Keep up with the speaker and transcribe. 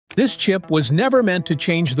This chip was never meant to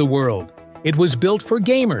change the world. It was built for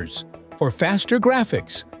gamers, for faster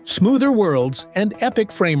graphics, smoother worlds, and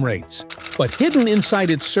epic frame rates. But hidden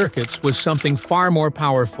inside its circuits was something far more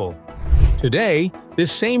powerful. Today,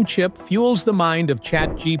 this same chip fuels the mind of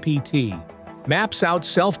ChatGPT, maps out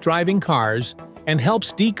self-driving cars, and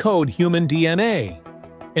helps decode human DNA.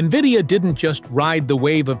 Nvidia didn't just ride the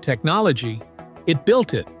wave of technology, it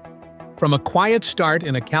built it. From a quiet start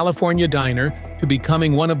in a California diner to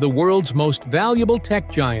becoming one of the world's most valuable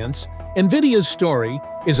tech giants, Nvidia's story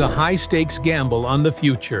is a high-stakes gamble on the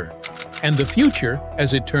future. And the future,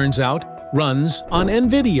 as it turns out, runs on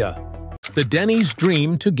Nvidia. The Denny's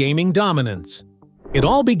dream to gaming dominance. It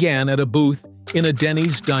all began at a booth in a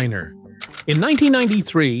Denny's diner. In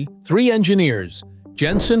 1993, three engineers,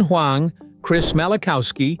 Jensen Huang, Chris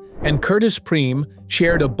Malachowski, and Curtis Preem,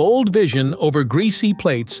 shared a bold vision over greasy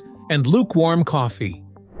plates and lukewarm coffee.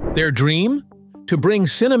 Their dream? To bring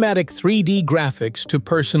cinematic 3D graphics to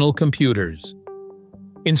personal computers.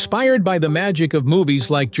 Inspired by the magic of movies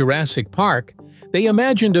like Jurassic Park, they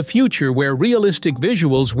imagined a future where realistic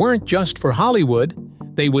visuals weren't just for Hollywood,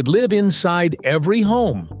 they would live inside every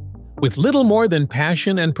home. With little more than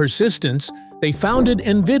passion and persistence, they founded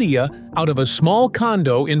Nvidia out of a small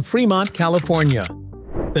condo in Fremont, California.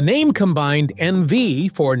 The name combined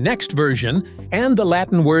NV for next version and the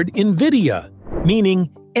Latin word invidia, meaning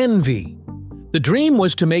envy. The dream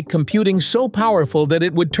was to make computing so powerful that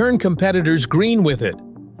it would turn competitors green with it.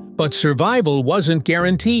 But survival wasn't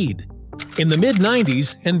guaranteed. In the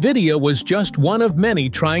mid-90s, Nvidia was just one of many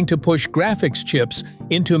trying to push graphics chips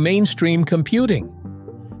into mainstream computing.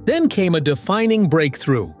 Then came a defining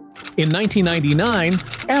breakthrough. In 1999,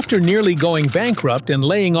 after nearly going bankrupt and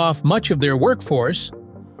laying off much of their workforce,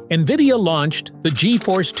 Nvidia launched the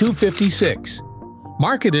GeForce 256.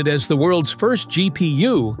 Marketed as the world's first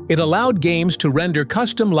GPU, it allowed games to render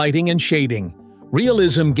custom lighting and shading,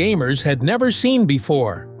 realism gamers had never seen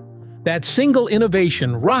before. That single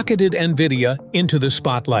innovation rocketed Nvidia into the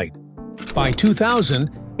spotlight. By 2000,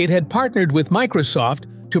 it had partnered with Microsoft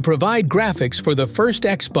to provide graphics for the first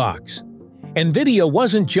Xbox. Nvidia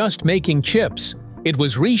wasn't just making chips, it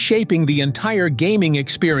was reshaping the entire gaming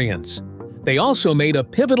experience. They also made a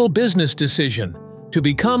pivotal business decision to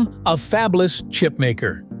become a fabless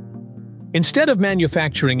chipmaker. Instead of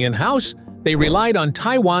manufacturing in-house, they relied on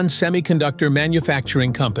Taiwan Semiconductor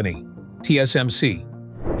Manufacturing Company, TSMC.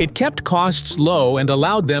 It kept costs low and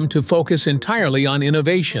allowed them to focus entirely on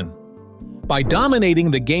innovation. By dominating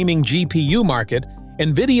the gaming GPU market,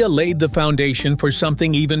 Nvidia laid the foundation for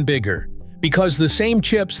something even bigger, because the same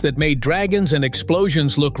chips that made dragons and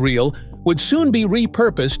explosions look real would soon be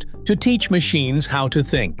repurposed to teach machines how to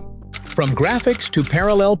think. From graphics to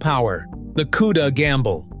parallel power, the CUDA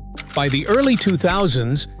gamble. By the early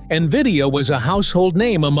 2000s, Nvidia was a household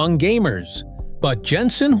name among gamers. But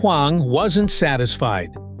Jensen Huang wasn't satisfied.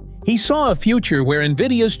 He saw a future where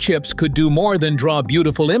Nvidia's chips could do more than draw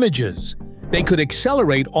beautiful images. They could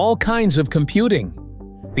accelerate all kinds of computing.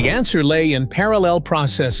 The answer lay in parallel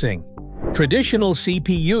processing. Traditional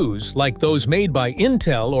CPUs, like those made by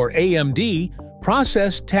Intel or AMD,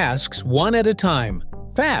 processed tasks one at a time,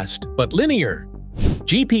 fast but linear.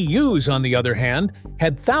 GPUs, on the other hand,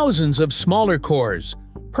 had thousands of smaller cores,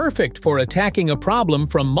 perfect for attacking a problem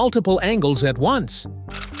from multiple angles at once.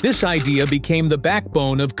 This idea became the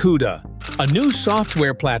backbone of CUDA, a new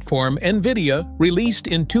software platform Nvidia released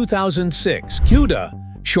in 2006. CUDA,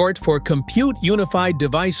 short for Compute Unified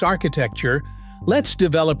Device Architecture, lets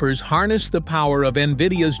developers harness the power of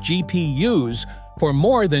Nvidia's GPUs for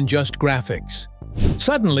more than just graphics.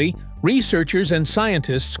 Suddenly, researchers and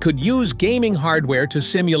scientists could use gaming hardware to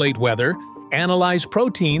simulate weather, analyze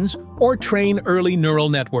proteins, or train early neural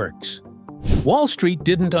networks. Wall Street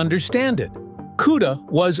didn't understand it. CUDA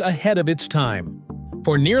was ahead of its time.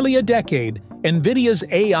 For nearly a decade, Nvidia's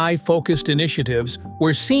AI-focused initiatives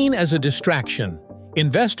were seen as a distraction.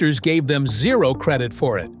 Investors gave them zero credit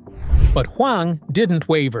for it. But Huang didn't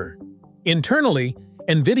waver. Internally,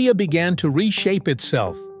 Nvidia began to reshape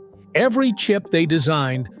itself. Every chip they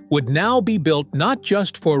designed would now be built not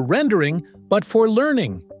just for rendering, but for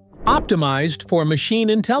learning, optimized for machine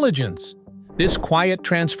intelligence. This quiet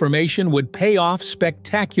transformation would pay off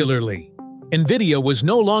spectacularly. Nvidia was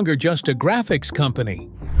no longer just a graphics company.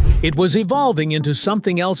 It was evolving into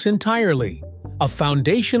something else entirely, a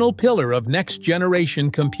foundational pillar of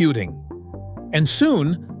next-generation computing. And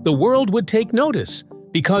soon, the world would take notice,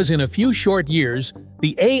 because in a few short years,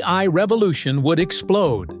 the AI revolution would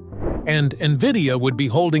explode, and Nvidia would be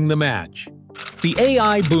holding the match. The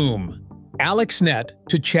AI boom. AlexNet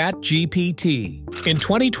to ChatGPT. In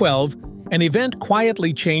 2012, an event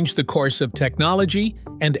quietly changed the course of technology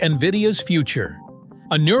and Nvidia's future.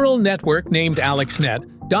 A neural network named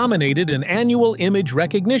AlexNet dominated an annual image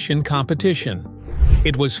recognition competition.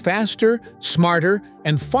 It was faster, smarter,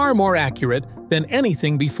 and far more accurate than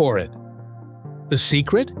anything before it. The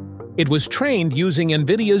secret? It was trained using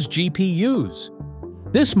Nvidia's GPUs.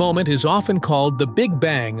 This moment is often called the Big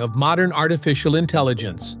Bang of modern artificial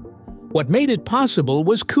intelligence. What made it possible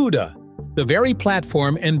was CUDA, the very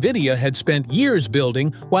platform Nvidia had spent years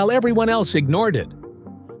building while everyone else ignored it.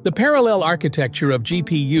 The parallel architecture of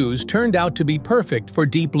GPUs turned out to be perfect for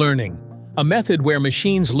deep learning, a method where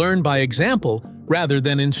machines learn by example rather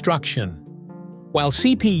than instruction. While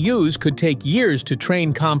CPUs could take years to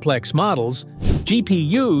train complex models,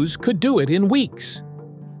 GPUs could do it in weeks.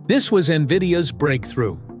 This was Nvidia's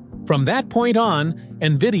breakthrough. From that point on,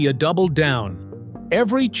 Nvidia doubled down.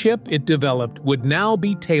 Every chip it developed would now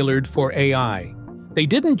be tailored for AI. They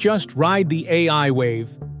didn't just ride the AI wave,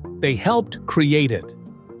 they helped create it.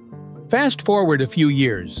 Fast forward a few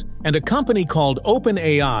years, and a company called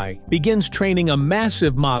OpenAI begins training a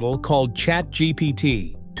massive model called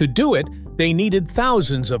ChatGPT. To do it, they needed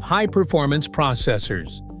thousands of high-performance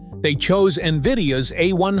processors. They chose Nvidia's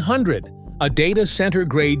A100, a data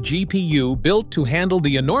center-grade GPU built to handle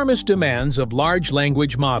the enormous demands of large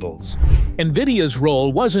language models. Nvidia's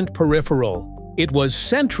role wasn't peripheral, it was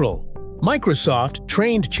central. Microsoft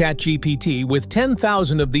trained ChatGPT with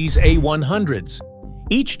 10,000 of these A100s.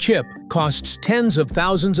 Each chip costs tens of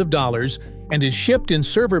thousands of dollars and is shipped in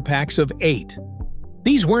server packs of 8.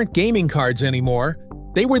 These weren't gaming cards anymore,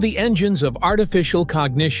 they were the engines of artificial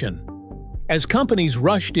cognition. As companies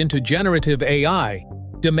rushed into generative AI,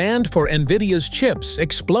 demand for Nvidia's chips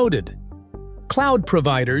exploded. Cloud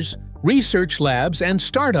providers, research labs, and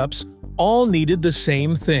startups all needed the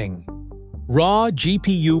same thing: raw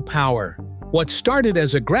GPU power. What started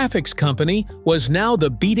as a graphics company was now the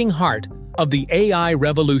beating heart of the AI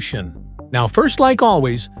revolution. Now, first, like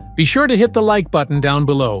always, be sure to hit the like button down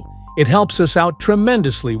below. It helps us out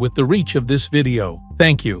tremendously with the reach of this video.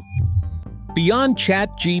 Thank you. Beyond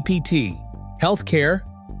ChatGPT, healthcare,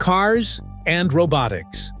 cars, and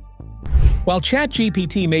robotics. While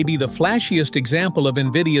ChatGPT may be the flashiest example of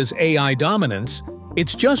Nvidia's AI dominance,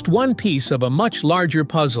 it's just one piece of a much larger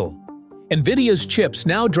puzzle. Nvidia's chips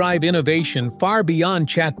now drive innovation far beyond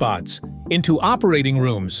chatbots, into operating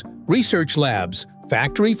rooms, research labs,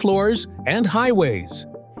 factory floors, and highways.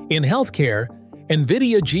 In healthcare,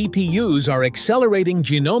 Nvidia GPUs are accelerating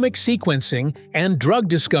genomic sequencing and drug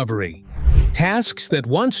discovery. Tasks that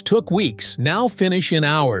once took weeks now finish in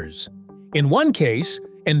hours. In one case,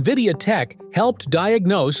 Nvidia Tech helped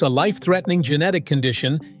diagnose a life-threatening genetic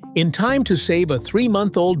condition in time to save a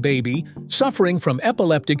 3-month-old baby suffering from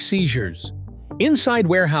epileptic seizures. Inside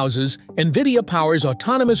warehouses, Nvidia powers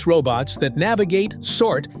autonomous robots that navigate,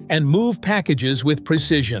 sort, and move packages with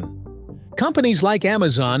precision. Companies like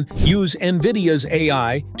Amazon use Nvidia's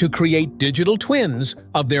AI to create digital twins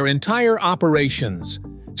of their entire operations,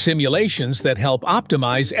 simulations that help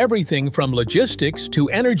optimize everything from logistics to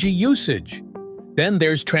energy usage. Then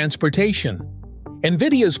there's transportation.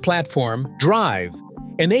 Nvidia's platform, Drive,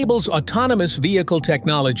 enables autonomous vehicle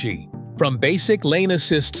technology, from basic lane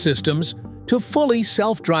assist systems to fully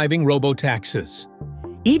self-driving robotaxis.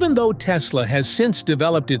 Even though Tesla has since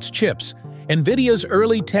developed its chips, Nvidia's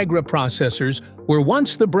early Tegra processors were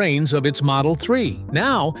once the brains of its Model 3.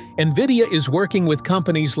 Now, Nvidia is working with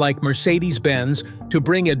companies like Mercedes-Benz to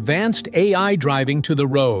bring advanced AI driving to the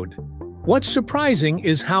road. What's surprising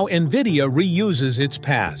is how Nvidia reuses its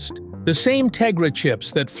past. The same Tegra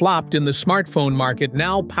chips that flopped in the smartphone market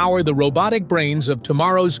now power the robotic brains of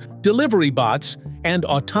tomorrow's delivery bots and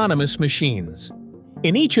autonomous machines.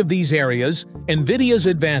 In each of these areas, Nvidia's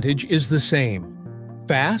advantage is the same: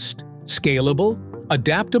 fast, scalable,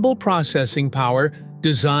 adaptable processing power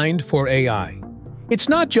designed for AI. It's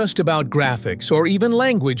not just about graphics or even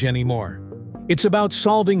language anymore. It's about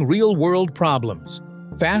solving real-world problems,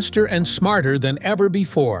 faster and smarter than ever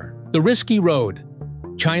before. The risky road: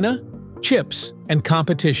 China, chips, and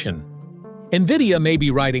competition. Nvidia may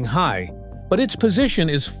be riding high, but its position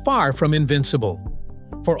is far from invincible.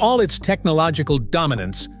 For all its technological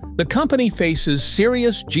dominance, the company faces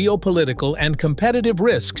serious geopolitical and competitive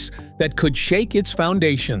risks that could shake its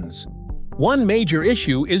foundations. One major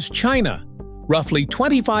issue is China. Roughly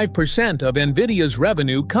 25% of Nvidia's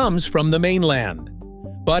revenue comes from the mainland.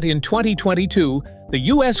 But in 2022, the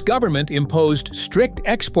US government imposed strict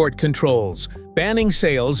export controls, banning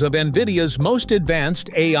sales of Nvidia's most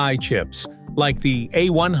advanced AI chips, like the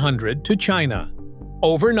A100, to China.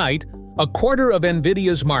 Overnight, a quarter of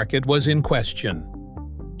Nvidia's market was in question.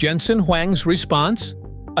 Jensen Huang's response?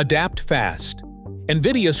 Adapt fast.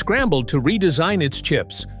 Nvidia scrambled to redesign its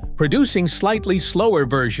chips, producing slightly slower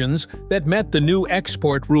versions that met the new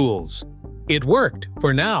export rules. It worked,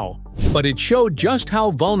 for now, but it showed just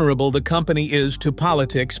how vulnerable the company is to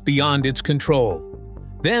politics beyond its control.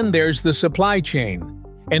 Then there's the supply chain.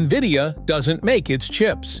 Nvidia doesn't make its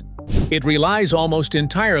chips. It relies almost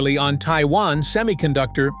entirely on Taiwan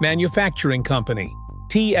Semiconductor Manufacturing Company,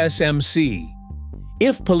 TSMC.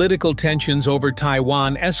 If political tensions over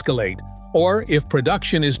Taiwan escalate, or if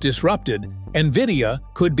production is disrupted, Nvidia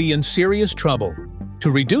could be in serious trouble.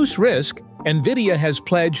 To reduce risk, Nvidia has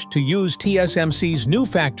pledged to use TSMC's new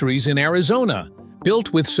factories in Arizona,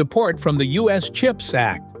 built with support from the U.S. CHIPS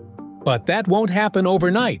Act. But that won't happen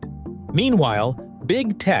overnight. Meanwhile,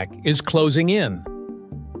 big tech is closing in.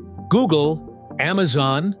 Google,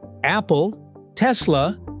 Amazon, Apple,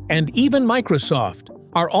 Tesla, and even Microsoft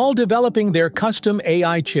are all developing their custom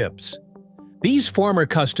AI chips. These former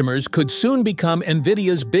customers could soon become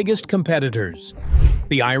Nvidia's biggest competitors.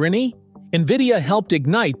 The irony? Nvidia helped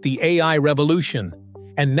ignite the AI revolution,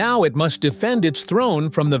 and now it must defend its throne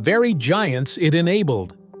from the very giants it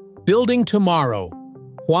enabled. Building tomorrow,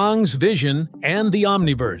 Huang's vision and the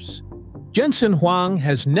Omniverse. Jensen Huang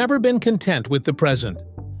has never been content with the present.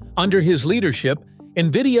 Under his leadership,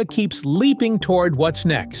 Nvidia keeps leaping toward what's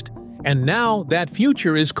next, and now that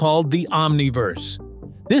future is called the Omniverse.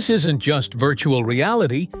 This isn't just virtual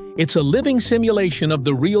reality, it's a living simulation of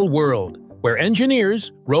the real world, where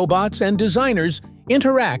engineers, robots, and designers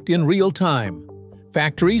interact in real time.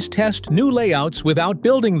 Factories test new layouts without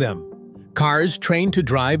building them. Cars train to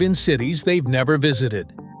drive in cities they've never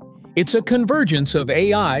visited. It's a convergence of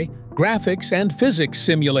AI, graphics, and physics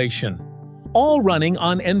simulation, all running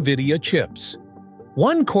on Nvidia chips.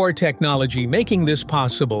 One core technology making this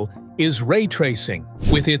possible is ray tracing.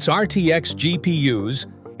 With its RTX GPUs,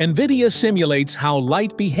 Nvidia simulates how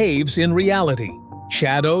light behaves in reality: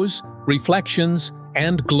 shadows, reflections,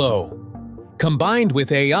 and glow. Combined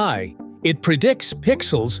with AI, it predicts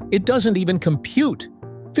pixels it doesn't even compute,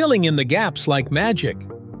 filling in the gaps like magic.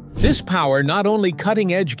 This power not only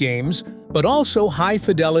cutting-edge games, but also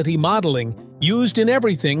high-fidelity modeling used in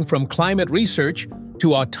everything from climate research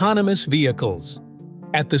to autonomous vehicles.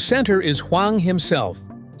 At the center is Huang himself,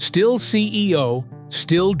 still CEO,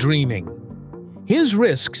 still dreaming. His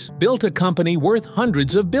risks built a company worth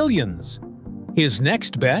hundreds of billions. His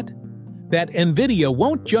next bet? That Nvidia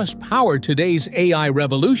won't just power today's AI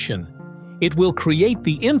revolution. It will create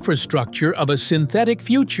the infrastructure of a synthetic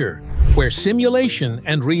future where simulation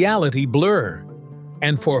and reality blur.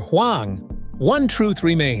 And for Huang, one truth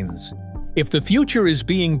remains. If the future is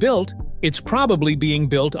being built, it's probably being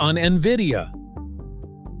built on Nvidia.